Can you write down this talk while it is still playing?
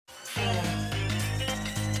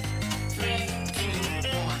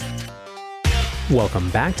Welcome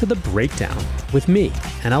back to The Breakdown with me,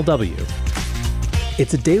 NLW.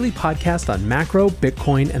 It's a daily podcast on macro,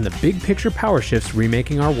 Bitcoin, and the big picture power shifts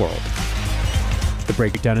remaking our world. The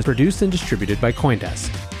Breakdown is produced and distributed by CoinDesk.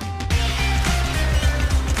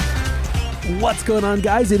 What's going on,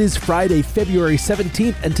 guys? It is Friday, February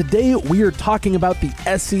 17th, and today we are talking about the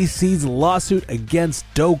SEC's lawsuit against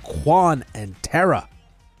Do Kwon and Terra.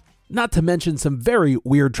 Not to mention some very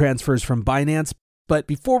weird transfers from Binance. But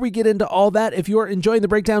before we get into all that, if you're enjoying The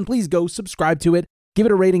Breakdown, please go subscribe to it, give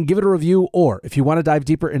it a rating, give it a review, or if you want to dive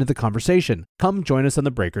deeper into the conversation, come join us on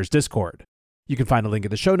the Breakers Discord. You can find a link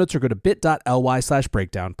in the show notes or go to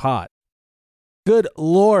bit.ly/breakdownpod. Good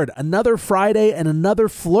Lord, another Friday and another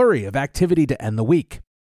flurry of activity to end the week.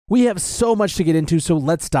 We have so much to get into, so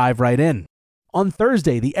let's dive right in. On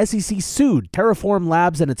Thursday, the SEC sued Terraform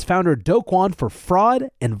Labs and its founder Do Kwon for fraud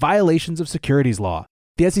and violations of securities law.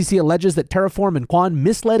 The SEC alleges that Terraform and Kwon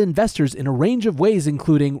misled investors in a range of ways,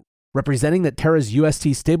 including representing that Terra's UST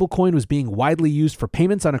stablecoin was being widely used for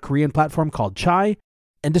payments on a Korean platform called Chai,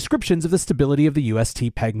 and descriptions of the stability of the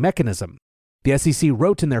UST peg mechanism. The SEC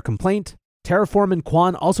wrote in their complaint, Terraform and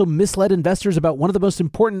Kwon also misled investors about one of the most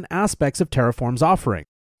important aspects of Terraform's offering,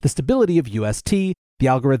 the stability of UST, the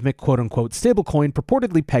algorithmic quote-unquote stablecoin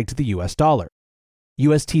purportedly pegged to the US dollar.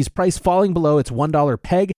 UST's price falling below its $1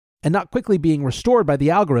 peg and not quickly being restored by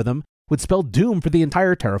the algorithm would spell doom for the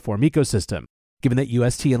entire Terraform ecosystem, given that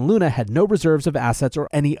UST and Luna had no reserves of assets or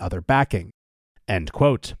any other backing. End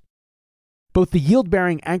quote. Both the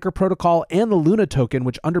yield-bearing Anchor protocol and the Luna token,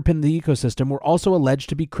 which underpin the ecosystem, were also alleged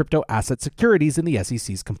to be crypto asset securities in the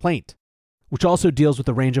SEC's complaint, which also deals with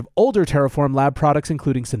a range of older Terraform Lab products,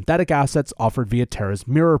 including synthetic assets offered via Terra's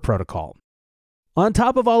Mirror protocol. On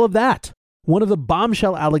top of all of that, one of the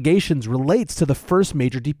bombshell allegations relates to the first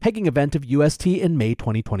major depegging event of UST in May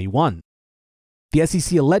 2021. The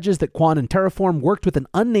SEC alleges that Kwon and Terraform worked with an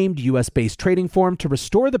unnamed US-based trading firm to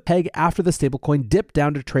restore the peg after the stablecoin dipped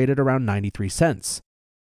down to trade at around 93 cents.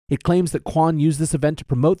 It claims that Kwon used this event to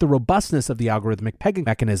promote the robustness of the algorithmic pegging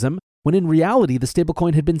mechanism, when in reality the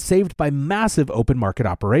stablecoin had been saved by massive open market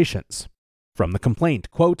operations. From the complaint,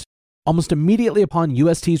 quote, almost immediately upon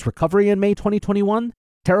UST's recovery in May 2021,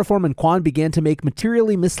 Terraform and Kwon began to make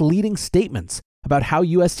materially misleading statements about how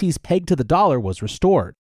UST's peg to the dollar was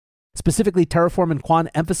restored. Specifically, Terraform and Kwon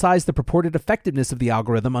emphasized the purported effectiveness of the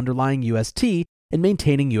algorithm underlying UST in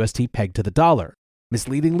maintaining UST peg to the dollar,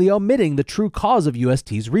 misleadingly omitting the true cause of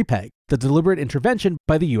UST's repeg, the deliberate intervention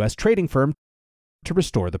by the US trading firm to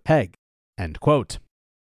restore the peg. End quote.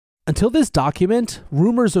 Until this document,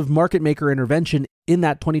 rumors of market maker intervention in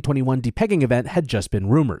that 2021 depegging event had just been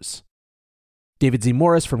rumors. David Z.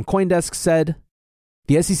 Morris from CoinDesk said,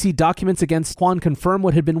 the SEC documents against Kwon confirm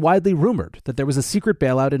what had been widely rumored, that there was a secret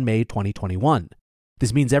bailout in May 2021.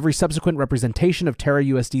 This means every subsequent representation of Terra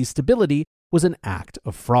USD's stability was an act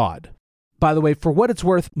of fraud. By the way, for what it's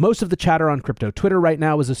worth, most of the chatter on crypto Twitter right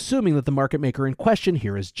now is assuming that the market maker in question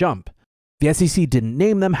here is Jump. The SEC didn't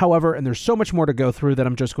name them, however, and there's so much more to go through that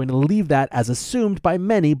I'm just going to leave that as assumed by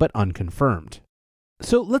many but unconfirmed.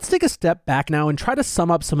 So let's take a step back now and try to sum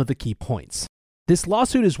up some of the key points. This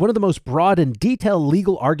lawsuit is one of the most broad and detailed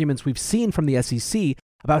legal arguments we've seen from the SEC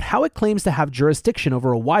about how it claims to have jurisdiction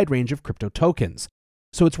over a wide range of crypto tokens,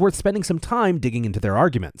 so it's worth spending some time digging into their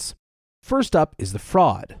arguments. First up is the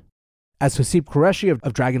fraud. As Hasib Qureshi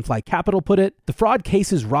of Dragonfly Capital put it, the fraud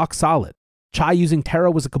case is rock solid. Chai using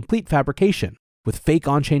Terra was a complete fabrication, with fake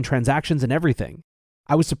on-chain transactions and everything.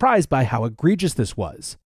 I was surprised by how egregious this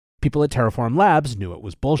was. People at Terraform Labs knew it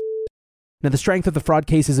was bullshit. Now, the strength of the fraud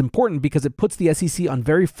case is important because it puts the SEC on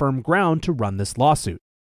very firm ground to run this lawsuit.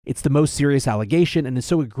 It's the most serious allegation and is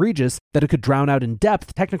so egregious that it could drown out in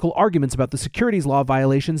depth technical arguments about the securities law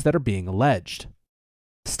violations that are being alleged.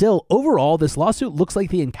 Still, overall, this lawsuit looks like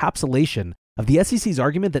the encapsulation of the SEC's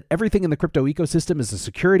argument that everything in the crypto ecosystem is a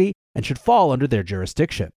security and should fall under their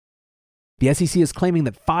jurisdiction. The SEC is claiming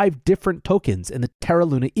that 5 different tokens in the Terra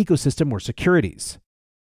Luna ecosystem were securities.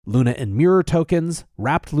 Luna and Mirror tokens,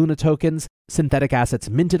 wrapped Luna tokens, synthetic assets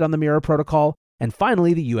minted on the Mirror protocol, and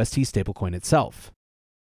finally the UST stablecoin itself.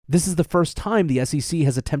 This is the first time the SEC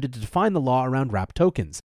has attempted to define the law around wrapped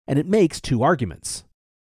tokens, and it makes 2 arguments.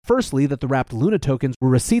 Firstly, that the wrapped Luna tokens were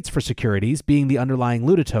receipts for securities, being the underlying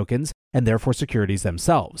Luna tokens, and therefore securities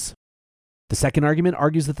themselves. The second argument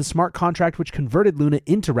argues that the smart contract which converted Luna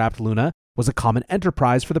into wrapped Luna was a common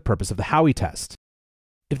enterprise for the purpose of the Howey test.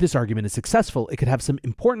 If this argument is successful, it could have some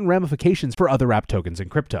important ramifications for other wrapped tokens in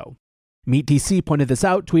crypto. MeetDC pointed this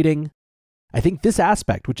out, tweeting, I think this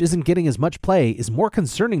aspect, which isn't getting as much play, is more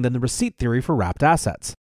concerning than the receipt theory for wrapped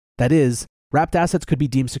assets. That is, wrapped assets could be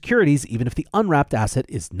deemed securities even if the unwrapped asset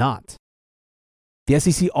is not. The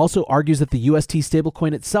SEC also argues that the UST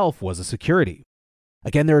stablecoin itself was a security.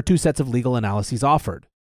 Again, there are two sets of legal analyses offered.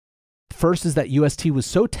 The first is that UST was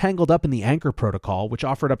so tangled up in the Anchor protocol, which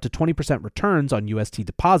offered up to 20% returns on UST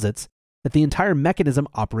deposits, that the entire mechanism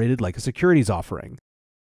operated like a securities offering.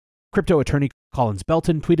 Crypto attorney Collins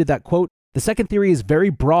Belton tweeted that, quote, "The second theory is very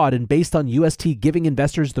broad and based on UST giving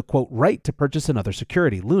investors the, quote, right to purchase another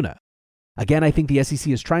security, Luna. Again, I think the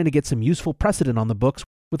SEC is trying to get some useful precedent on the books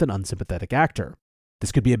with an unsympathetic actor.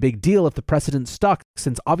 This could be a big deal if the precedent stuck,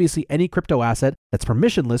 since obviously any crypto asset that's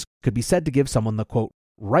permissionless could be said to give someone the, quote,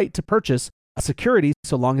 right to purchase a security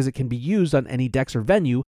so long as it can be used on any DEX or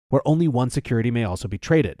venue where only one security may also be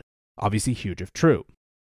traded. Obviously huge if true."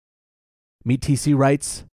 MeetTC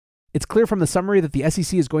writes, "It's clear from the summary that the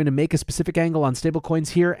SEC is going to make a specific angle on stablecoins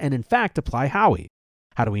here and in fact apply Howey.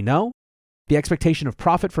 How do we know? The expectation of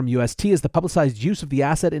profit from UST is the publicized use of the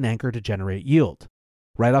asset in Anchor to generate yield.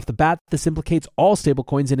 Right off the bat, this implicates all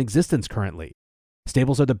stablecoins in existence currently.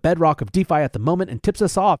 Stables are the bedrock of DeFi at the moment and tips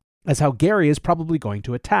us off as how Gary is probably going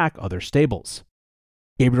to attack other stables."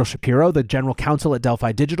 Gabriel Shapiro, the general counsel at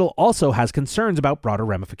Delphi Digital, also has concerns about broader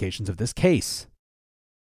ramifications of this case.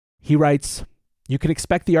 He writes, "You can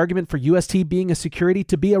expect the argument for UST being a security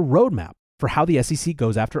to be a roadmap for how the SEC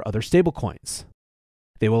goes after other stablecoins.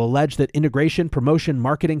 They will allege that integration, promotion,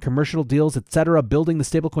 marketing, commercial deals, etc., building the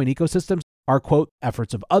stablecoin ecosystems are, quote,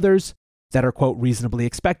 efforts of others that are, quote, reasonably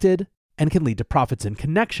expected and can lead to profits in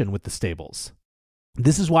connection with the stables.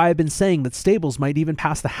 This is why I've been saying that stables might even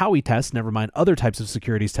pass the Howey test, never mind other types of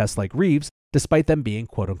securities tests like Reeves, despite them being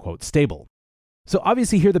quote-unquote stable. So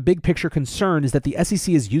obviously here the big picture concern is that the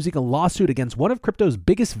SEC is using a lawsuit against one of crypto's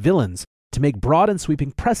biggest villains to make broad and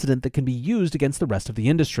sweeping precedent that can be used against the rest of the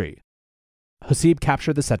industry." Hasib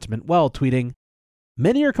captured the sentiment well, tweeting,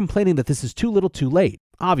 "Many are complaining that this is too little too late,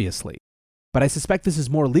 obviously, but I suspect this is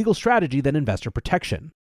more legal strategy than investor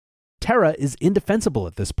protection. Terra is indefensible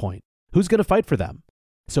at this point. Who's going to fight for them?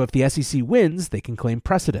 So if the SEC wins, they can claim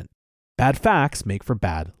precedent. Bad facts make for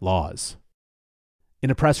bad laws."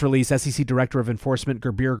 In a press release, SEC Director of Enforcement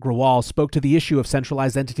Gurbir Grewal spoke to the issue of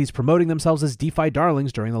centralized entities promoting themselves as DeFi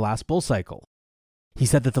darlings during the last bull cycle. He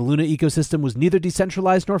said that the Luna ecosystem was neither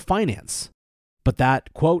decentralized nor finance, but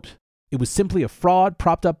that, quote, "it was simply a fraud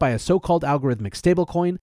propped up by a so-called algorithmic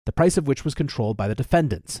stablecoin, the price of which was controlled by the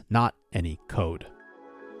defendants, not any code."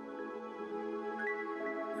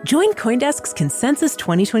 Join CoinDesk's Consensus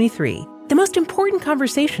 2023, the most important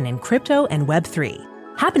conversation in crypto and Web3,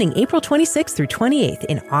 happening April 26th through 28th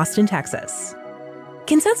in Austin, Texas.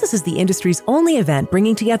 Consensus is the industry's only event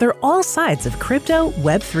bringing together all sides of crypto,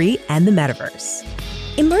 Web3, and the metaverse.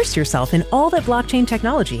 Immerse yourself in all that blockchain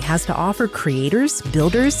technology has to offer creators,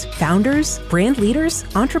 builders, founders, brand leaders,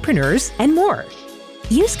 entrepreneurs, and more.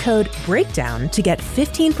 Use code BREAKDOWN to get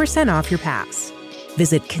 15% off your pass.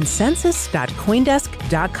 Visit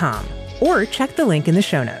consensus.coindesk.com or check the link in the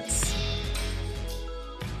show notes.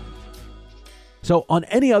 So on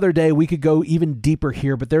any other day, we could go even deeper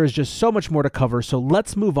here, but there is just so much more to cover. So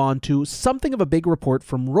let's move on to something of a big report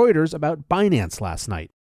from Reuters about Binance last night.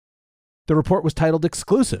 The report was titled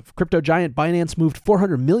Exclusive. Crypto giant Binance moved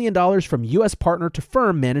 $400 million from U.S. partner to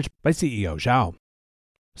firm managed by CEO Zhao.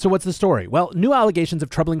 So what's the story? Well, new allegations of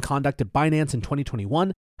troubling conduct at Binance in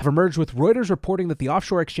 2021 have emerged, with Reuters reporting that the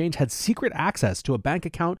offshore exchange had secret access to a bank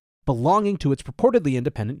account belonging to its purportedly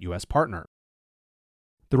independent U.S. partner.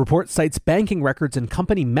 The report cites banking records and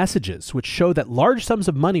company messages, which show that large sums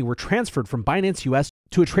of money were transferred from Binance US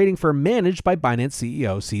to a trading firm managed by Binance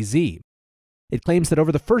CEO CZ. It claims that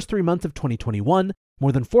over the first 3 months of 2021,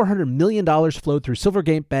 more than $400 million flowed through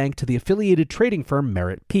Silvergate Bank to the affiliated trading firm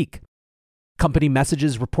Merit Peak. Company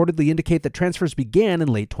messages reportedly indicate that transfers began in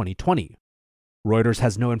late 2020. Reuters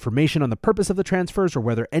has no information on the purpose of the transfers or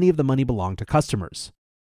whether any of the money belonged to customers.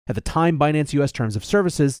 At the time, Binance US Terms of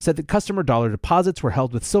Services said that customer dollar deposits were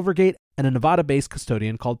held with Silvergate and a Nevada-based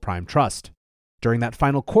custodian called Prime Trust. During that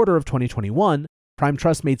final quarter of 2021, Prime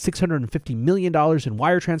Trust made $650 million in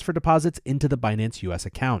wire transfer deposits into the Binance US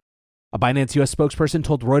account. A Binance US spokesperson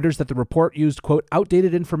told Reuters that the report used, quote,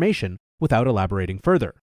 outdated information without elaborating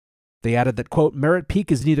further. They added that, quote, Merit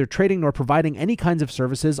Peak is neither trading nor providing any kinds of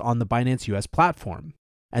services on the Binance US platform,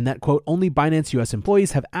 and that, quote, only Binance US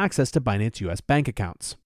employees have access to Binance US bank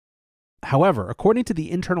accounts. However, according to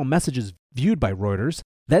the internal messages viewed by Reuters,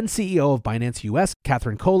 then CEO of Binance US,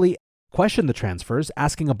 Catherine Coley, questioned the transfers,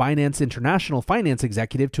 asking a Binance International finance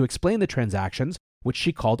executive to explain the transactions, which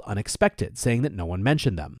she called unexpected, saying that no one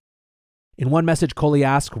mentioned them. In one message, Coley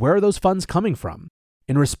asked, where are those funds coming from?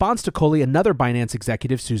 In response to Coley, another Binance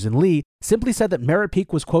executive, Susan Lee, simply said that Merit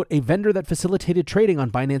Peak was, quote, a vendor that facilitated trading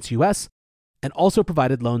on Binance US, and also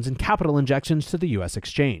provided loans and capital injections to the U.S.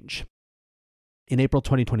 exchange. In April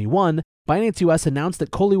 2021, Binance US announced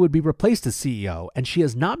that Coley would be replaced as CEO, and she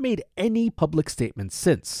has not made any public statements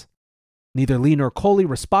since. Neither Lee nor Coley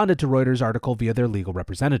responded to Reuters' article via their legal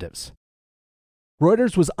representatives.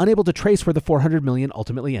 Reuters was unable to trace where the $400 million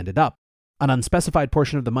ultimately ended up. An unspecified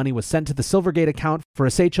portion of the money was sent to the Silvergate account for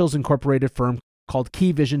a Seychelles incorporated firm called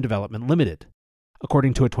Key Vision Development Limited.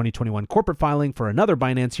 According to a 2021 corporate filing for another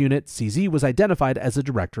Binance unit, CZ was identified as the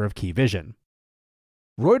director of Key Vision.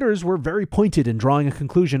 Reuters were very pointed in drawing a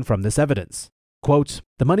conclusion from this evidence. Quote,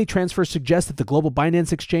 "The money transfer suggests that the global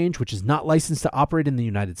Binance exchange, which is not licensed to operate in the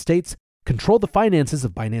United States, controlled the finances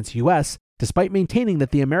of Binance US, despite maintaining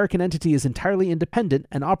that the American entity is entirely independent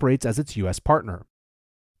and operates as its US partner."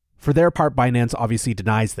 For their part, Binance obviously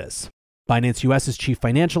denies this. Binance US's chief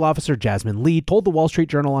financial officer, Jasmine Lee, told the Wall Street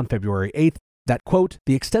Journal on February 8th that, quote,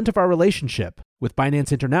 "The extent of our relationship with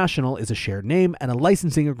Binance International is a shared name and a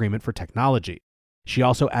licensing agreement for technology." She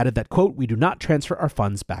also added that, quote, "We do not transfer our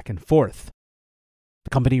funds back and forth."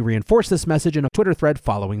 The company reinforced this message in a Twitter thread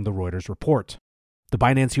following the Reuters report. The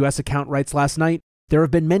Binance US account writes last night, "There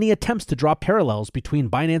have been many attempts to draw parallels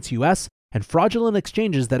between Binance US and fraudulent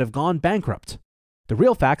exchanges that have gone bankrupt. The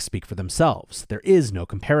real facts speak for themselves. There is no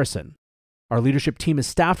comparison. Our leadership team is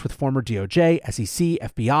staffed with former DOJ, SEC,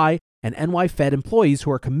 FBI, and NY Fed employees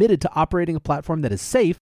who are committed to operating a platform that is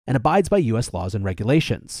safe and abides by US laws and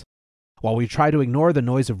regulations. While we try to ignore the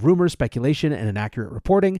noise of rumors, speculation, and inaccurate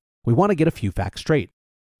reporting, we want to get a few facts straight.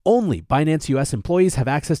 Only Binance US employees have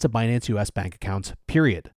access to Binance US bank accounts,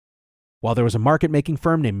 period. While there was a market-making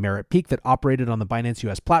firm named Merit Peak that operated on the Binance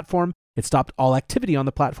US platform, it stopped all activity on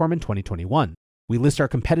the platform in 2021. We list our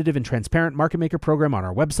competitive and transparent market maker program on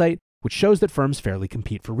our website, which shows that firms fairly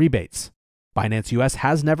compete for rebates. Binance US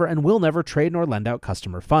has never and will never trade nor lend out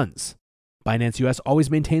customer funds. Binance US always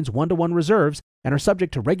maintains one-to-one reserves and are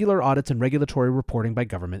subject to regular audits and regulatory reporting by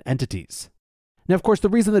government entities. Now, of course, the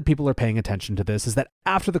reason that people are paying attention to this is that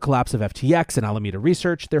after the collapse of FTX and Alameda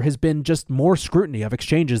Research, there has been just more scrutiny of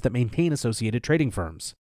exchanges that maintain associated trading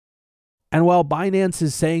firms. And while Binance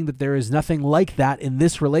is saying that there is nothing like that in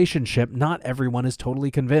this relationship, not everyone is totally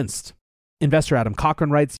convinced. Investor Adam Cochran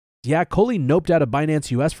writes, "Yeah, Coley noped out of Binance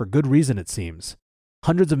US for good reason, it seems.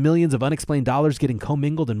 Hundreds of millions of unexplained dollars getting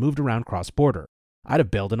commingled and moved around cross-border. I'd have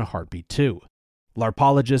bailed in a heartbeat too."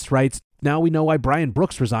 Larpologist writes, "Now we know why Brian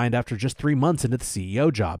Brooks resigned after just 3 months into the CEO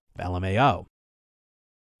job, LMAO."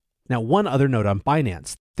 Now, one other note on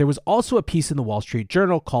Binance. There was also a piece in the Wall Street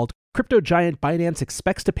Journal called "Crypto Giant Binance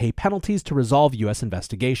Expects to Pay Penalties to Resolve U.S.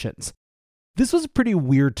 Investigations." This was pretty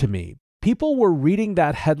weird to me. People were reading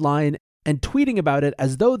that headline and tweeting about it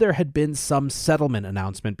as though there had been some settlement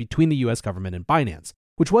announcement between the U.S. government and Binance,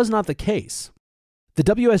 which was not the case. The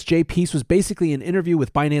WSJ piece was basically an interview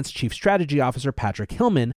with Binance Chief Strategy Officer Patrick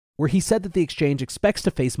Hillman, where he said that the exchange expects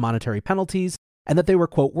to face monetary penalties and that they were,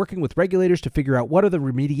 quote, "working with regulators to figure out what are the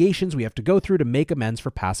remediations we have to go through to make amends for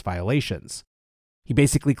past violations." He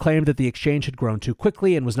basically claimed that the exchange had grown too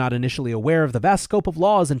quickly and was not initially aware of the vast scope of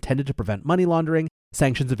laws intended to prevent money laundering,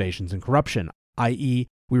 sanctions evasions, and corruption, i.e.,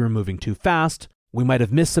 we were moving too fast, we might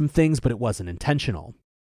have missed some things, but it wasn't intentional.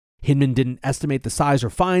 Hinman didn't estimate the size or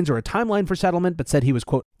fines or a timeline for settlement, but said he was,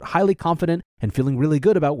 quote, "highly confident and feeling really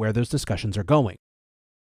good about where those discussions are going."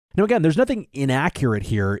 Now, again, there's nothing inaccurate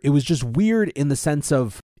here. It was just weird in the sense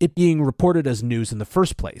of it being reported as news in the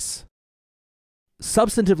first place.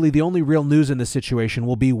 Substantively, the only real news in this situation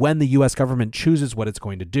will be when the US government chooses what it's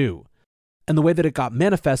going to do. And the way that it got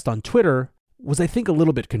manifest on Twitter was, I think, a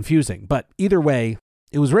little bit confusing. But either way,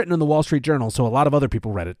 it was written in the Wall Street Journal, so a lot of other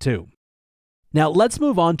people read it too. Now, let's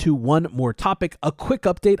move on to one more topic, a quick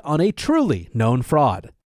update on a truly known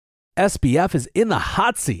fraud. SBF is in the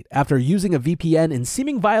hot seat after using a VPN in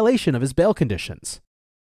seeming violation of his bail conditions.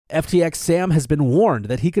 FTX Sam has been warned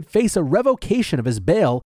that he could face a revocation of his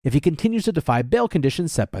bail if he continues to defy bail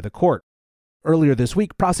conditions set by the court. Earlier this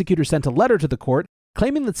week, prosecutors sent a letter to the court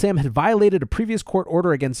claiming that Sam had violated a previous court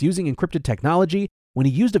order against using encrypted technology when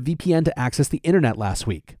he used a VPN to access the internet last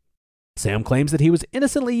week. Sam claims that he was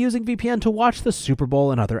innocently using VPN to watch the Super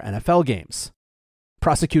Bowl and other NFL games.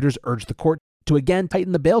 Prosecutors urged the court to again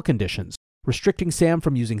tighten the bail conditions, restricting Sam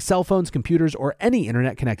from using cell phones, computers, or any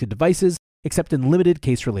internet-connected devices except in limited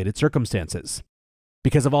case-related circumstances.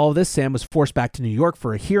 Because of all of this, Sam was forced back to New York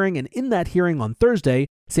for a hearing, and in that hearing on Thursday,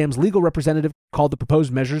 Sam's legal representative called the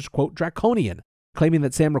proposed measures, quote, draconian, claiming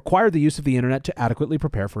that Sam required the use of the internet to adequately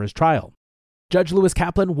prepare for his trial. Judge Lewis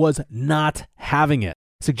Kaplan was not having it,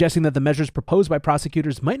 suggesting that the measures proposed by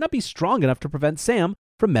prosecutors might not be strong enough to prevent Sam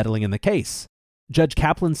from meddling in the case. Judge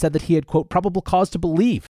Kaplan said that he had, quote, probable cause to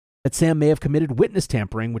believe that Sam may have committed witness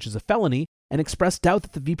tampering, which is a felony, and expressed doubt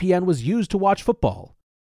that the VPN was used to watch football.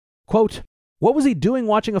 Quote, what was he doing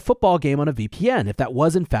watching a football game on a VPN if that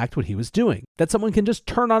was in fact what he was doing? That someone can just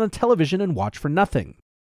turn on a television and watch for nothing.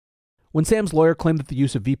 When Sam's lawyer claimed that the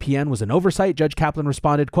use of VPN was an oversight, Judge Kaplan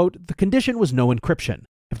responded, quote, the condition was no encryption.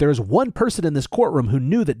 If there is one person in this courtroom who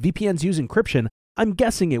knew that VPNs use encryption, I'm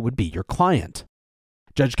guessing it would be your client.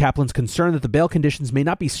 Judge Kaplan's concern that the bail conditions may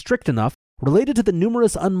not be strict enough related to the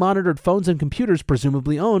numerous unmonitored phones and computers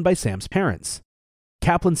presumably owned by Sam's parents.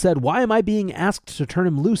 Kaplan said, why am I being asked to turn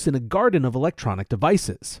him loose in a garden of electronic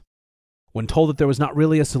devices? When told that there was not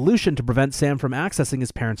really a solution to prevent Sam from accessing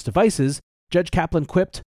his parents' devices, Judge Kaplan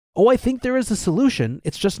quipped, oh, I think there is a solution,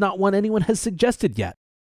 it's just not one anyone has suggested yet.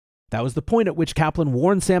 That was the point at which Kaplan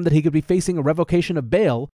warned Sam that he could be facing a revocation of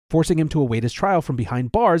bail, forcing him to await his trial from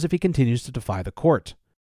behind bars if he continues to defy the court.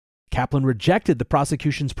 Kaplan rejected the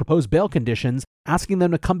prosecution's proposed bail conditions, asking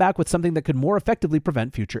them to come back with something that could more effectively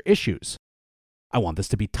prevent future issues. I want this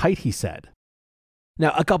to be tight, he said.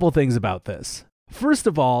 Now, a couple things about this. First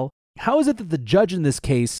of all, how is it that the judge in this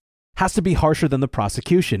case has to be harsher than the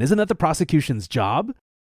prosecution? Isn't that the prosecution's job?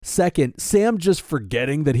 Second, Sam just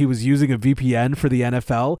forgetting that he was using a VPN for the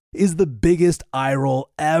NFL is the biggest eye roll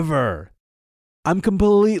ever. I'm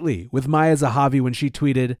completely with Maya Zahavi when she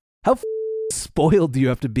tweeted, how spoiled do you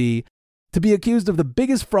have to be accused of the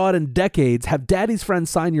biggest fraud in decades, have daddy's friends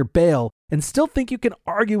sign your bail, and still think you can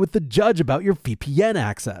argue with the judge about your VPN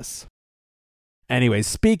access? Anyways,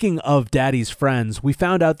 speaking of daddy's friends, we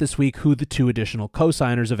found out this week who the two additional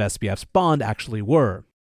co-signers of SBF's bond actually were.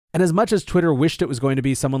 And as much as Twitter wished it was going to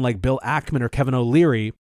be someone like Bill Ackman or Kevin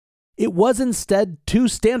O'Leary, it was instead two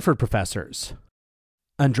Stanford professors,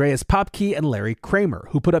 Andreas Popke and Larry Kramer,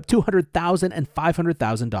 who put up $200,000 and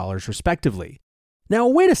 $500,000 respectively. Now,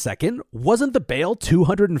 wait a second, wasn't the bail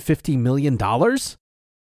 $250 million?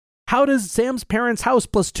 How does Sam's parents' house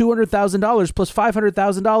plus $200,000 plus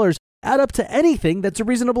 $500,000 add up to anything that's a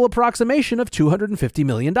reasonable approximation of $250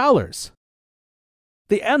 million?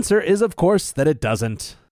 The answer is, of course, that it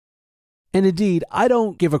doesn't. And indeed, I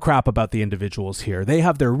don't give a crap about the individuals here. They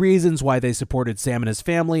have their reasons why they supported Sam and his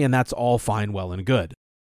family, and that's all fine, well, and good.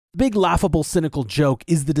 The big, laughable, cynical joke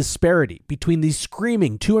is the disparity between these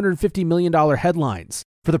screaming $250 million headlines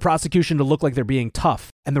for the prosecution to look like they're being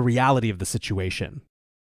tough and the reality of the situation.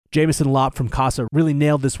 Jameson Lopp from CASA really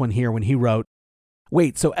nailed this one here when he wrote,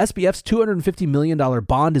 wait, so SBF's $250 million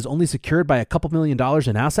bond is only secured by a couple $1 million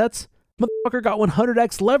in assets? Motherfucker got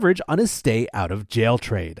 100x leverage on his stay out of jail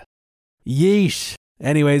trade. Yeesh.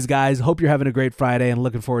 Anyways, guys, hope you're having a great Friday and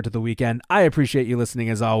looking forward to the weekend. I appreciate you listening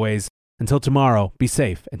as always. Until tomorrow, be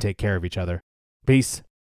safe and take care of each other. Peace.